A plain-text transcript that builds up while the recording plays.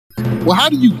Well, how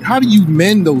do you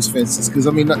mend those fences? Because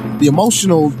I mean, the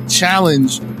emotional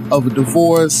challenge of a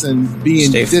divorce and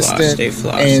being distant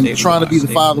and trying to be the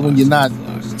father when you're not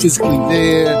physically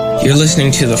there. You're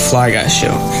listening to The Fly Guy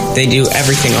Show. They do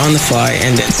everything on the fly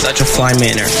and in such a fly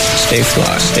manner. Stay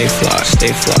fly, stay fly,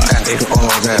 stay fly, stay fly.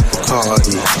 All that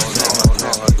party.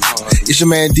 It's your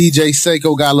man DJ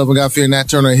Seiko, God loving, God fearing, Nat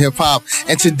Turner hip hop.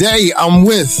 And today I'm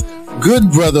with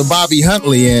good brother Bobby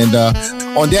Huntley, and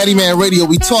on Daddy Man Radio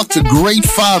we talk to great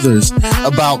fathers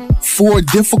about 4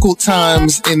 difficult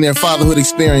times in their fatherhood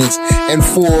experience and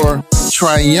 4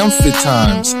 triumphant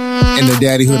times in their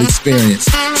daddyhood experience.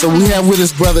 So we have with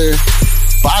us brother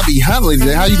Bobby Huntley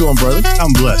today. How you doing, brother?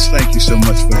 I'm blessed. Thank you so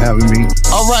much for having me.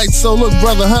 All right. So look,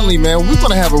 brother Huntley, man, we're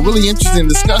going to have a really interesting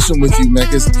discussion with you, man,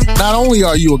 because not only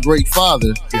are you a great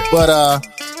father, but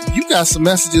you got some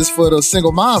messages for those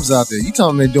single moms out there. You tell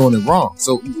them they're doing it wrong.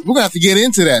 So we're going to have to get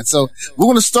into that. So we're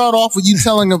going to start off with you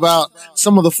telling about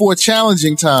some of the 4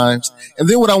 challenging times. And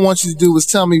then what I want you to do is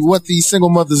tell me what these single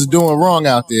mothers are doing wrong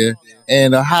out there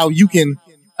and how you can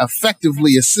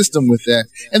effectively assist them with that.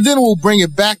 And then we'll bring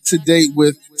it back to date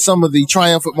with some of the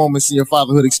triumphant moments in your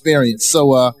fatherhood experience.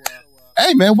 So,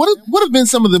 hey man, what have been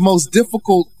some of the most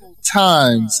difficult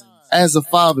times as a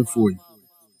father for you?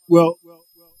 Well,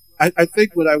 I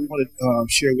think what I want to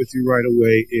share with you right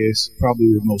away is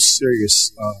probably the most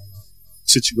serious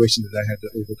situation that I had to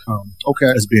overcome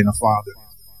as being a father.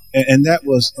 And that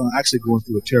was actually going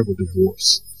through a terrible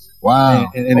divorce. Wow.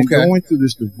 And going through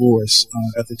this divorce,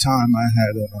 at the time I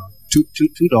had two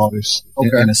daughters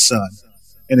and a son.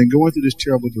 And then going through this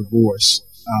terrible divorce,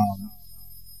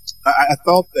 I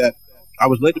thought that I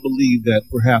was led to believe that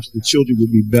perhaps the children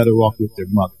would be better off with their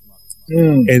mother.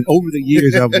 And over the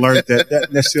years, I've learned that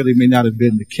necessarily may not have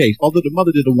been the case. Although the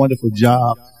mother did a wonderful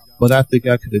job, but I think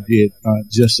I could have did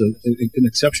just an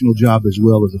exceptional job as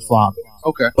well as a father.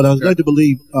 But I was led to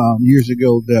believe years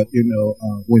ago that,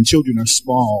 when children are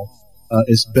small,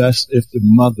 it's best if the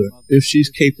mother, if she's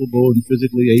capable and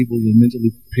physically able and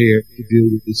mentally prepared to deal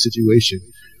with the situation.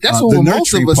 That's what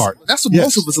most of us. That's what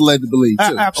most of us are led to believe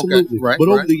too. Absolutely. Right. But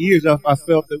over the years, I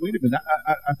felt that wait a minute,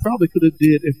 I probably could have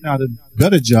did, if not a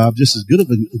better job, just as good of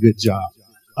a good job.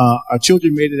 Our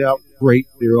children made it out great.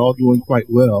 They're all doing quite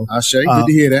well. I sure good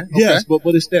to hear that. Yes, but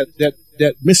it's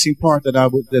that missing part that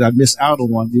I missed out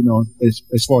on.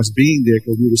 As far as being there,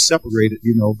 because we were separated.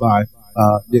 By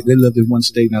they lived in one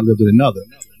state and I lived in another.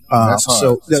 That's hard.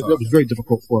 So that was very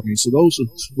difficult for me. So those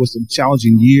were some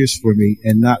challenging years for me,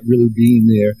 and not really being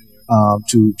there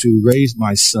to raise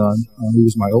my son, who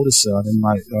was my oldest son, and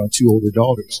my 2 older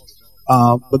daughters.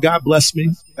 But God blessed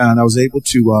me, and I was able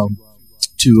to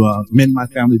mend my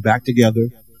family back together,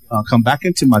 come back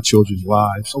into my children's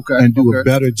lives, and do a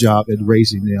better job at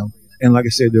raising them. And like I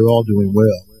said, they're all doing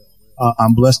well.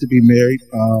 I'm blessed to be married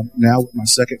now with my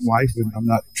second wife, and I'm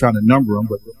not trying to number them,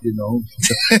 but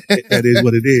that is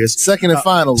what it is. Second and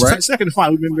final, right? Second and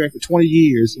final. We've been married for 20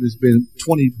 years, and it's been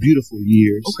 20 beautiful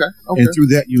years. And through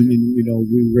that union,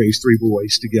 we raised 3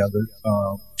 boys together,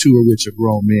 2 of which are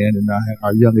grown men, and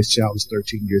our youngest child is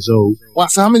 13 years old. Wow!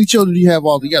 So how many children do you have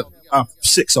altogether?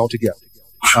 6 altogether.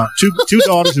 2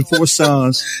 daughters and 4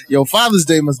 sons. Yo, Father's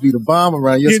Day must be the bomb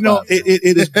around your spot.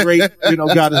 It is great.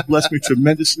 God has blessed me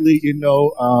tremendously.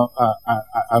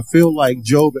 I feel like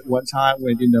Job at one time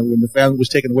when the family was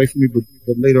taken away from me, but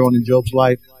later on in Job's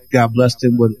life, God blessed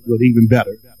him with even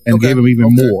better and gave him even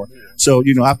more. So,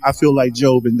 I feel like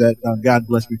Job in that God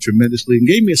blessed me tremendously and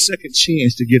gave me a second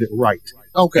chance to get it right.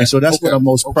 And so that's what I'm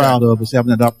most proud of, is having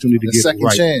that opportunity to get it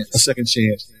right. A second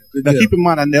chance. Now, keep in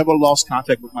mind, I never lost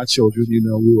contact with my children. We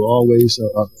were always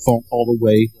a phone call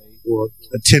away or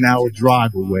a 10-hour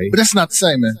drive away. But that's not the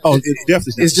same, man. Oh, it's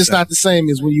definitely It's just not the same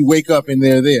as when you wake up and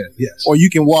they're there. Yes. Or you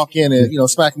can walk in and,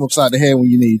 smack them upside the head when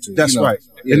you need to. That's right.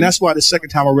 Yeah. And that's why the second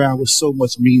time around was so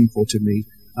much meaningful to me,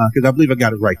 because I believe I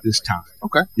got it right this time.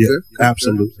 Yeah, good.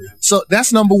 Absolutely. So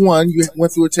that's number 1. You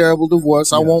went through a terrible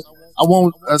divorce. Yes. I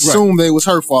won't assume that it was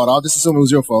her fault. I'll just assume it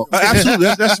was your fault.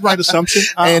 Absolutely. That's the right assumption.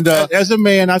 And as a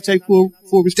man, I take full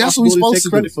responsibility to take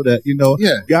credit for that.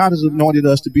 God has anointed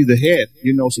us to be the head,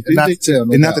 so not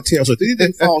the tail. So if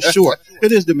anything falls short,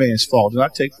 it is the man's fault. And I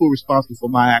take full responsibility for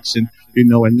my action,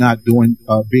 and not being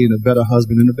a better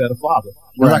husband and a better father.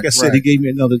 Right, like I said, he gave me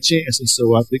another chance. And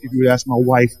so I think if you would ask my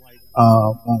wife,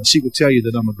 she would tell you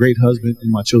that I'm a great husband,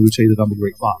 and my children would tell you that I'm a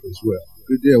great father as well.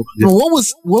 Good deal. Yeah. Well,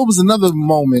 what was another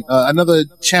moment, another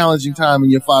challenging time in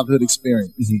your fatherhood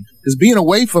experience? Because being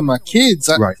away from my kids,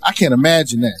 I can't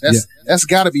imagine that. That's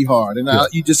got to be hard. And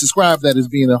you just described that as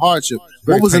being a hardship.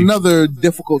 What was another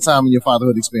difficult time in your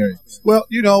fatherhood experience? Well,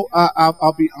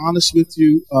 I'll be honest with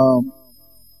you.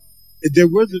 There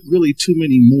wasn't really too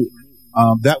many more.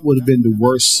 that would have been the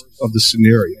worst of the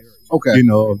scenario. Okay. You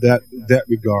know, of that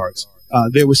regards.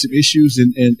 There were some issues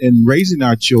in raising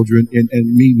our children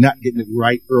and me not getting it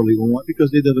right early on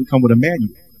because it doesn't come with a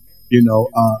manual. You know,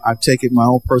 I've taken my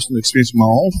own personal experience with my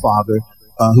own father,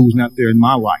 who was not there in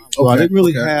my life. So I didn't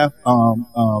really have,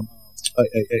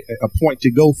 a point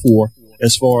to go for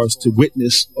as far as to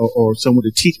witness or someone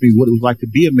to teach me what it was like to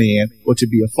be a man or to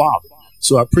be a father.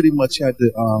 So I pretty much had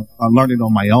to learn it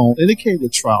on my own, and it came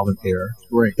with trial and error.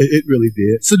 Right. It really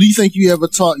did. So do you think you ever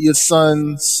taught your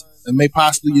sons and maybe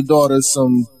possibly your daughters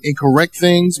some incorrect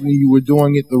things when you were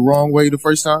doing it the wrong way the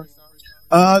first time?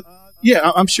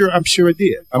 Yeah, I'm sure it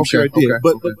did. I'm sure it did.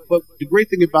 But the great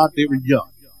thing about it, they were young.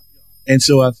 And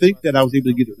so I think that I was able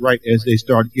to get it right as they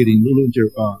started getting a little into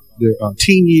their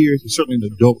teen years and certainly in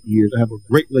adult years. I have a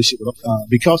great relationship with them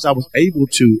because I was able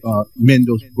to mend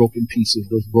those broken pieces,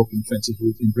 those broken fences,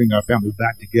 and bring our family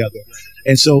back together.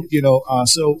 And so,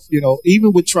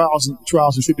 even with trials and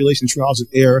tribulations, trials and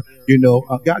error,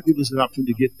 God gives us an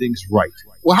opportunity to get things right.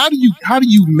 Well, how do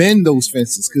you mend those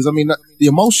fences? Because I mean, the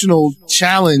emotional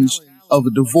challenge of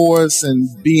a divorce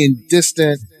and being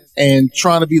distant and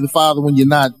trying to be the father when you're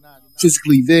not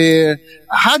physically there.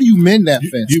 How do you mend that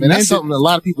fence? Man, that's something a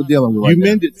lot of people are dealing with right now.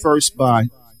 You mend it first by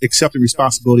accepting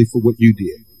responsibility for what you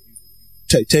did.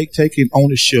 Taking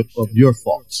ownership of your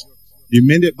faults. You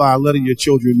mend it by letting your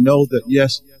children know that,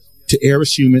 yes, to err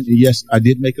is human, and yes, I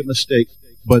did make a mistake,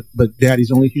 but daddy's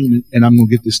only human, and I'm going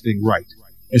to get this thing right.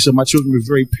 And so my children were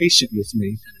very patient with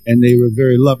me, and they were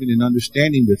very loving and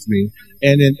understanding with me.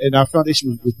 And our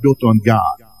foundation was built on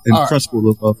God and the principle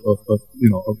of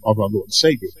our Lord and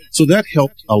Savior. So that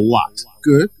helped a lot.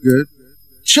 Good.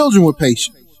 Children were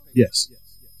patient. Yes.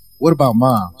 What about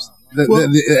moms?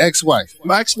 The ex-wife.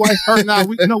 My ex-wife, her and I,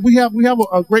 we have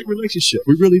a great relationship.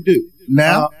 We really do.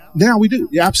 Now we do.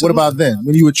 Yeah, absolutely. What about then,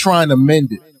 when you were trying to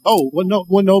mend it? Oh, well,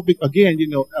 no. Again,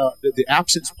 the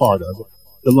absence part of it,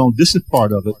 the long distance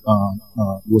part of it,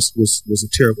 was a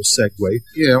terrible segue.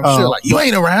 Yeah, I'm sure. Like, you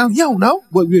ain't around. You don't know.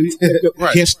 Well,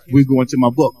 right. Hence, we're going to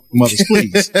my book, Mothers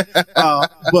Please.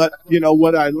 But,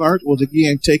 what I learned was,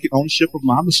 again, taking ownership of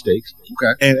my mistakes.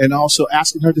 Okay. And also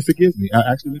asking her to forgive me.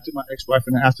 I actually went to my ex-wife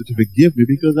and I asked her to forgive me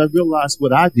because I realized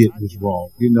what I did was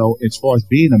wrong, as far as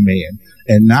being a man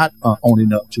and not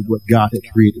owning up to what God had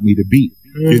created me to be.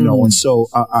 And so,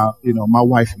 my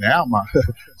wife now,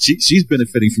 she's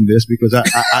benefiting from this because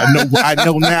I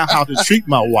know now how to treat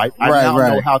my wife. I now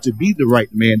know how to be the right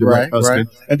man, the right husband,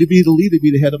 and to be the leader,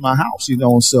 be the head of my house,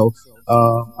 and so,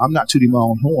 I'm not tooting my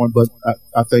own horn, but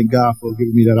I thank God for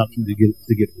giving me that opportunity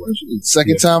to get it right.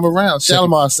 Second time around.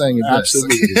 Shalimar sang it best.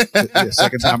 Absolutely.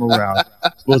 Second time around.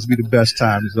 It's supposed to be the best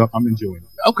time. I'm enjoying it.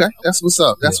 Okay. That's what's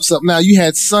up. That's what's up. Now, you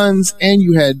had sons and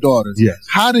you had daughters. Yes.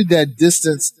 How did that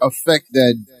distance affect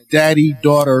that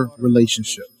daddy-daughter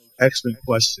relationship? Excellent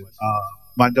question.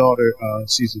 My daughter,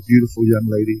 she's a beautiful young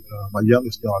lady. My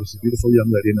youngest daughter is a beautiful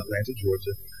young lady in Atlanta,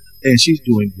 Georgia. And she's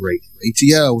doing great.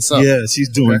 ATL, what's up? Yeah, she's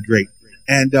doing great.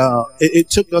 And it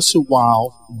took us a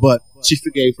while, but she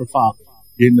forgave her father,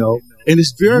 And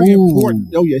it's very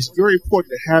important. Oh yeah, it's very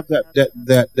important to have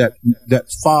that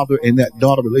father and that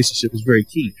daughter relationship is very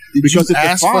key. Did you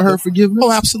ask for her forgiveness?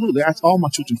 Oh, absolutely. I asked all my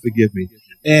children to forgive me.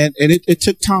 And it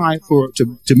took time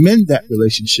to mend that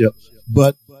relationship,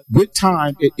 but with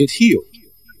time it healed.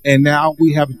 And now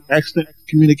we have excellent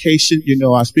communication.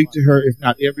 I speak to her, if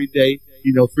not every day,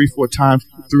 3-4 times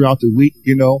throughout the week,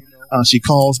 she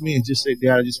calls me and just say,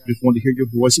 Dad, I just wanted to hear your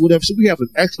voice or whatever. So we have an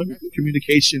excellent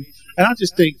communication. And I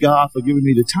just thank God for giving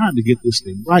me the time to get this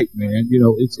thing right, man.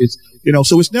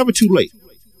 So it's never too late,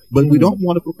 but we don't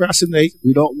want to procrastinate.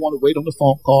 We don't want to wait on the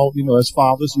phone call. As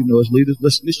fathers, as leaders,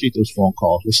 let's initiate those phone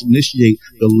calls. Let's initiate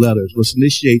the letters. Let's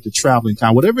initiate the traveling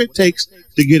time, whatever it takes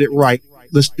to get it right.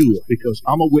 Let's do it because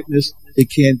I'm a witness. It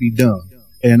can be done.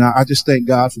 And I just thank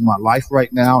God for my life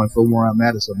right now and for where I'm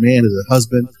at as a man, as a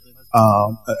husband,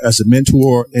 as a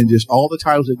mentor, and just all the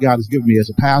titles that God has given me as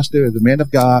a pastor, as a man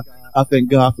of God. I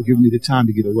thank God for giving me the time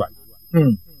to get it right.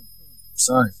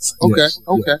 Science. Okay. Yes.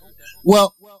 Okay. Yeah.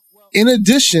 Well, in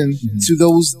addition to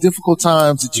those difficult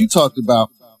times that you talked about,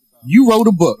 you wrote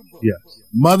a book. Yes.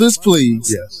 Mothers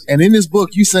Please. Yes. And in this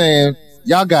book, you saying,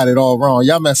 y'all got it all wrong.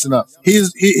 Y'all messing up.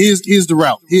 Here's the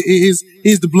route.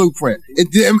 Here's the blueprint.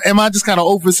 Am I just kind of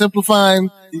oversimplifying?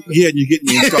 Yeah, and you're getting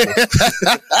me in trouble.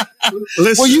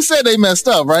 Well, you said they messed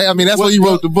up, right? I mean, that's why you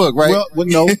wrote the book, right?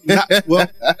 No.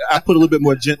 I put a little bit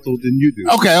more gentle than you do.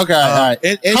 Okay. All right.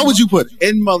 And how would you put it?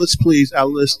 In Mothers Please, I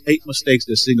list 8 mistakes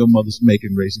that single mothers make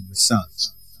in raising their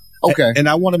sons. Okay. And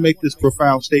I want to make this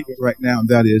profound statement right now, and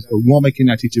that is, a woman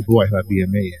cannot teach a boy how to be a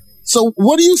man. So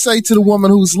what do you say to the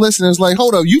woman who's listening? It's like,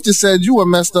 hold up, you just said you were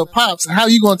messed up pops. How are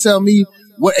you going to tell me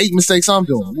what 8 mistakes I'm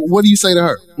doing? What do you say to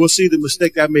her? Well, see, the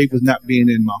mistake I made was not being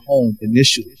in my home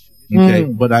initially. Okay.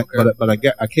 But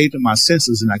I came to my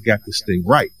senses and I got this thing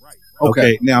right.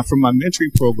 Okay. Now, from my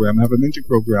mentoring program, I have a mentoring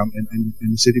program in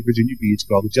the city of Virginia Beach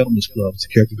called the Gentleman's Club. It's a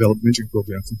character development mentoring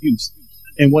program for youth.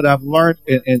 And what I've learned,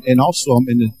 and also I'm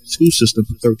in the school system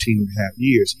for 13 and a half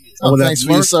years. Thanks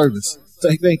for your service.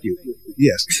 Thank you.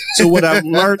 Yes. So what I've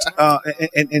learned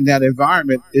in that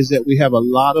environment is that we have a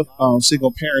lot of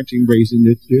single parenting raising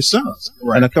their sons.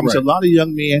 Right, and I come to a lot of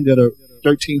young men that are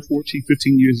 13, 14,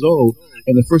 15 years old,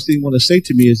 and the first thing they want to say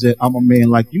to me is that I'm a man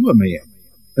like you a man,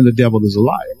 and the devil is a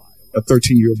liar. A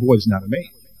 13-year-old boy is not a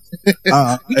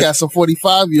man. We got some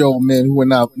 45-year-old men who are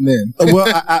not men.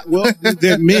 Well,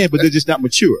 they're men, but they're just not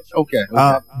mature. Okay.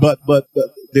 But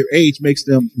their age makes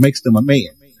them a man.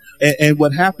 And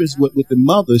what happens with the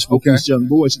mothers with these young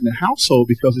boys in the household,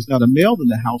 because there's not a male in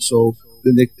the household,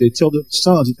 then they tell the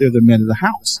sons that they're the men of the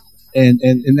house. And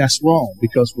that's wrong,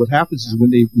 because what happens is when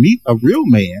they meet a real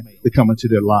man that come into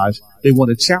their lives, they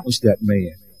want to challenge that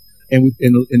man. And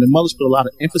the mothers put a lot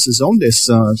of emphasis on their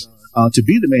sons to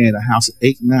be the man in the house at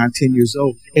 8, 9, 10 years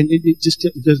old. And it just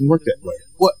doesn't work that way.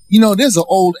 Well, there's an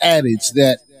old adage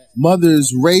that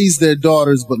mothers raise their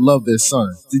daughters but love their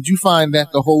sons. Did you find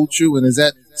that to hold true? And is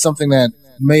that something that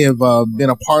may have been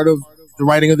a part of the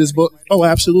writing of this book? Oh,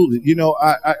 absolutely.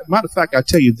 Matter of fact, I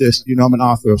tell you this, I'm an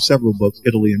author of several books,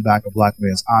 Italy and Back, A Black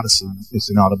Man's Odyssey. It's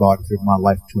an autobiography of my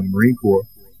life between the Marine Corps.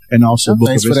 And also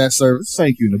thanks for that service.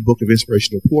 Thank you. And a book of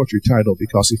inspirational poetry titled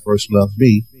Because He First Loved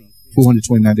Me,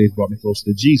 429 Days Brought Me Closer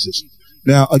to Jesus.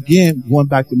 Now, again, going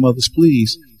back to Mothers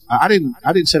Please, I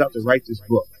didn't set out to write this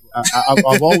book.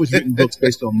 I've always written books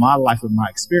based on my life and my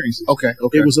experiences. Okay.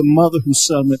 It was a mother whose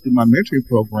son went through my mentoring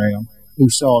program who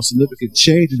saw a significant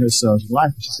change in her son's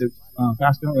life. And she said,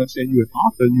 Pastor, I understand you're an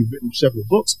author and you've written several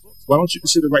books. Why don't you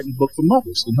consider writing a book for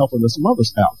mothers and helping us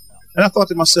mothers out? And I thought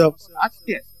to myself, I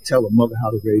can't tell a mother how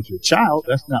to raise your child.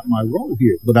 That's not my role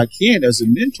here. But I can, as a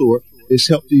mentor, is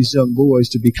help these young boys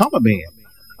to become a man.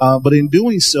 But in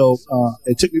doing so,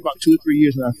 it took me about 2 or 3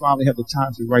 years, and I finally had the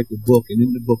time to write the book. And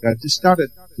in the book, I just started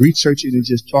researching and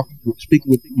just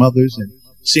speaking with mothers and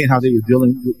seeing how they were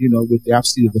dealing with, with the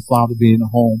absence of the father being in the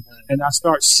home. And I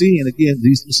start seeing, again,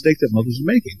 these mistakes that mothers are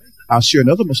making. I'll share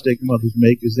another mistake mothers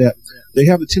make is that they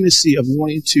have a tendency of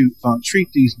wanting to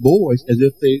treat these boys as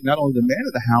if they're not only the man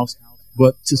of the house,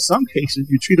 but to some cases,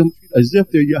 you treat them as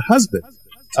if they're your husband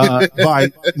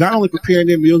by not only preparing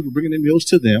their meals, but bringing their meals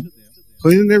to them,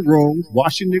 cleaning their rooms,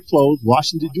 washing their clothes,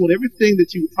 doing everything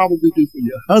that you would probably do for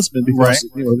your husband because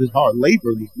of his hard labor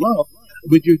and his love.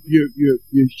 But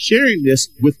you're sharing this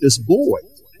with this boy.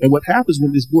 And what happens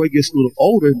when this boy gets a little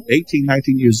older, 18,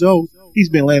 19 years old, he's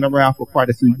been laying around for quite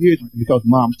a few years because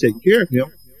mom's taking care of him.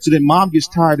 So then mom gets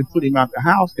tired of putting him out the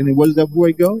house. And then where does that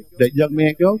boy go? That young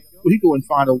man go? Well, he go and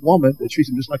find a woman that treats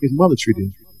him just like his mother treated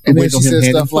him. And then she says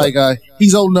stuff like,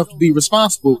 he's old enough to be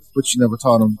responsible, but you never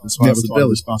taught him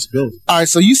responsibility. All right,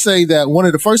 so you say that one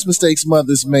of the first mistakes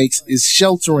mothers makes is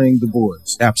sheltering the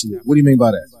boys. Absolutely. What do you mean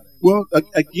by that? Well,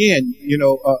 again,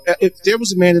 if there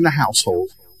was a man in the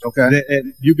household, okay,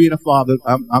 and you being a father,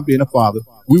 I'm being a father,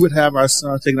 we would have our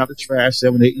son taking out the trash,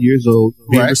 7, 8 years old,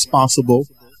 being responsible,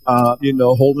 holding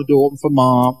the door open for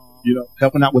mom,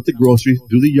 helping out with the groceries,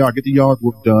 do the yard, get the yard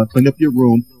work done, clean up your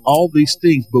room, all these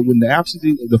things. But when the absence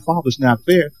of the father's not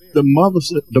there, the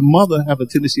mother have a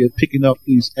tendency of picking up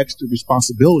these extra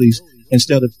responsibilities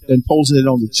instead of imposing it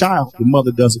on the child. The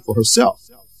mother does it for herself.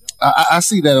 I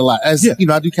see that a lot.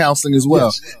 I do counseling as well.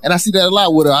 Yes. And I see that a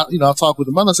lot with I talk with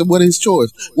the mother. I said, what are his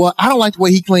chores? Well, I don't like the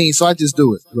way he cleans, so I just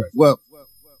do it. Right. Well,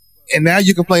 and now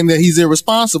you complain that he's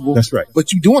irresponsible. That's right.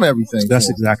 But you're doing everything. That's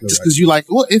exactly just right. because you like,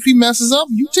 well, if he messes up,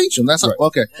 you teach him. That's right.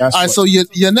 Okay. That's all right. So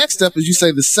your next step is you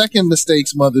say the second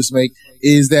mistakes mothers make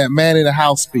is that man in the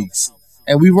house piece.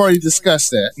 And we've already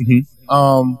discussed that.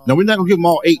 Mm-hmm. Now we're not going to give them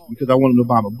all 8 because I want them to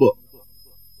buy my book.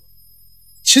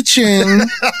 Cha-ching.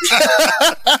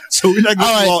 So we're not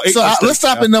going all 8. So let's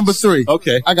stop at number 3.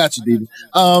 Okay. I got you, Didi.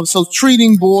 So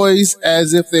treating boys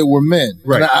as if they were men.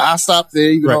 Right. I stopped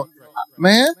there.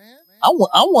 Man, I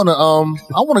want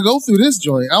to go through this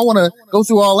joint. I want to go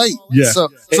through all 8. Yeah.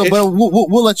 But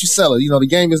we'll let you sell it. The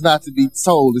game is not to be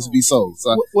told; it's to be sold.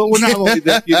 So. Well, not only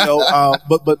that,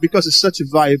 but because it's such a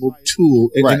valuable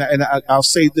tool, and I'll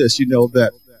say this,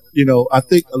 that. I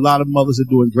think a lot of mothers are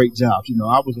doing great jobs.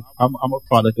 I'm a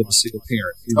product of a single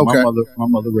parent. Okay. My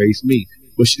mother raised me,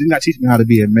 but she did not teach me how to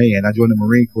be a man. I joined the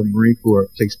Marine Corps. The Marine Corps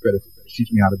takes credit for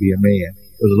teaching me how to be a man.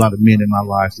 There's a lot of men in my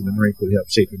life, and the Marine Corps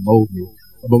helped shape and mold me.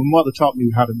 But my mother taught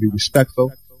me how to be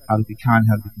respectful, how to be kind,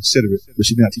 how to be considerate, but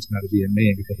she did not teach me how to be a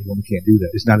man because a woman can't do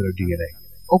that. It's not in her DNA.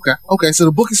 Okay. So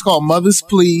the book is called Mothers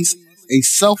Please, a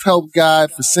self-help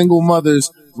guide for single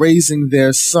mothers raising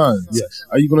their sons. Yes.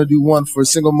 Are you going to do one for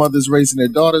single mothers raising their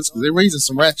daughters? Because they're raising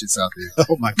some ratchets out there.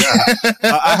 Oh my God.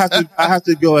 I have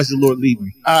to go as the Lord lead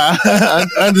me.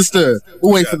 Understood.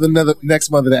 We'll wait for the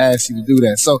next mother to ask you to do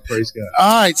that. So, praise God.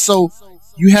 All right. So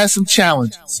you had some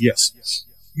challenges. Yes.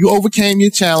 You overcame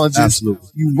your challenges. Absolutely.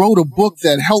 You wrote a book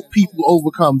that helped people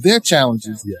overcome their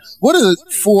challenges. Yes. What are the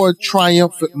 4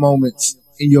 triumphant moments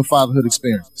in your fatherhood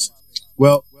experience?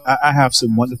 Well, I have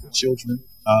some wonderful children.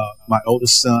 My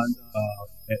oldest son,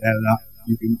 and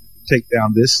you can take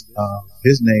down his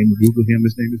name, Google him.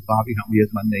 His name is Bobby Huntley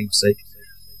as my namesake.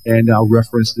 And I'll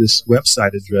reference this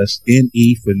website address,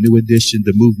 NE for New Edition,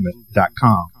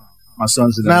 themovement.com. My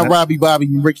son's in Not Robbie, Bobby,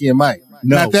 Ricky, and Mike.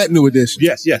 No. Not that New Edition.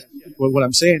 Yes. Well, what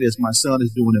I'm saying is my son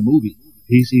is doing a movie.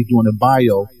 He's doing a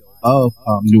bio of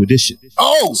New Edition.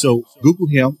 Oh! So Google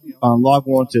him, log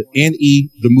on to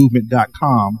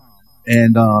nethemovement.com.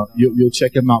 And you'll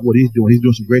check him out, what he's doing. He's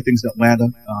doing some great things in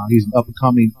Atlanta. He's an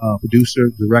up-and-coming producer,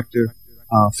 director,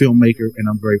 filmmaker, and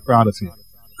I'm very proud of him.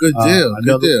 Good deal.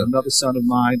 Another son of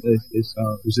mine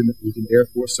was in the Air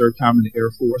Force, served time in the Air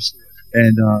Force,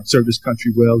 and served his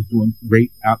country well. He's doing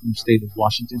great out in the state of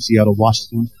Washington, Seattle,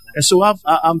 Washington. And so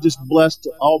I'm just blessed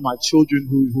to all my children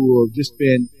who have just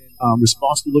been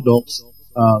responsible adults,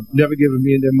 never given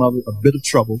me and their mother a bit of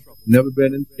trouble, never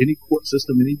been in any court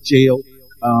system, any jail.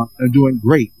 And doing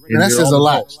great. And that says a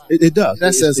lot. It does.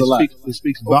 That says a lot. It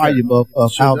speaks volume of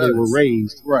sure how they were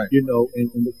raised, right? You know,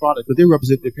 in the product. But they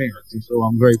represent their parents, and so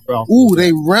I'm very proud. Ooh,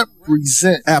 they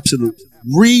represent. Absolutely.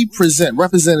 Represent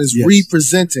is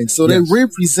representing. So they're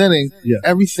representing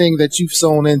everything that you've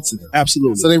sown into them.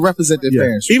 Absolutely. So they represent their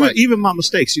parents. Even my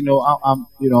mistakes. You know, I'm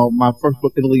my first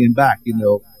book, Italy and Back. You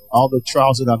know, all the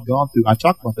trials that I've gone through, I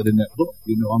talk about that in that book.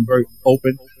 You know, I'm very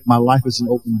open. My life is an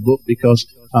open book because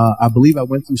I believe I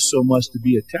went through so much to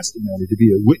be a testimony, to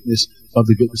be a witness of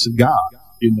the goodness of God,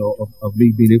 you know, of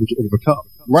me being able to overcome.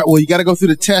 Right. Well, you got to go through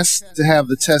the test to have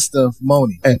the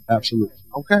testimony. Absolutely.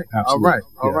 Okay. Absolutely.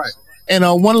 All right. And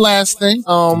one last thing.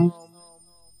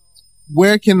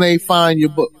 Where can they find your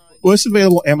book? Well, it's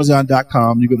available on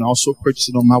Amazon.com. You can also purchase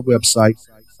it on my website,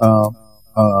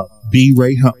 B.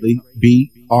 Ray Huntley,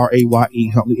 B-R-A-Y-E,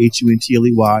 Huntley,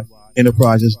 H-U-N-T-L-E-Y,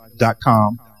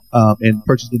 enterprises.com, and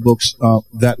purchase the books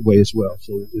that way as well.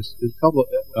 So there's a couple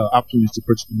of opportunities to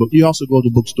purchase the book. You also go to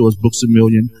bookstores, Books A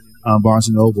Million, Barnes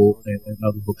 & Noble, and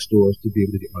other bookstores to be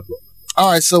able to get my book.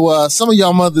 All right, so some of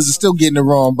y'all mothers are still getting it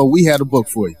wrong, but we had a book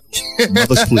for you.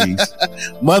 Mothers Please.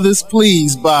 Mothers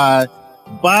Please by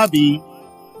Bobby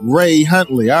Ray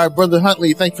Huntley. All right, Brother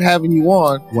Huntley, thanks for having you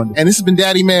on. Wonderful. And this has been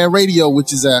Daddy Man Radio,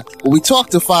 which is where we talk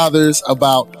to fathers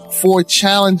about 4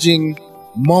 challenging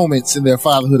moments in their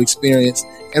fatherhood experience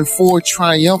and 4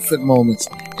 triumphant moments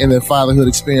in their fatherhood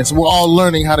experience. We're all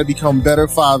learning how to become better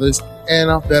fathers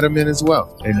and better men as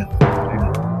well. Amen.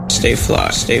 Stay fly,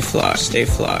 stay fly, stay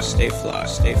fly, stay fly,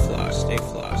 stay fly, stay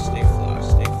fly, stay fly.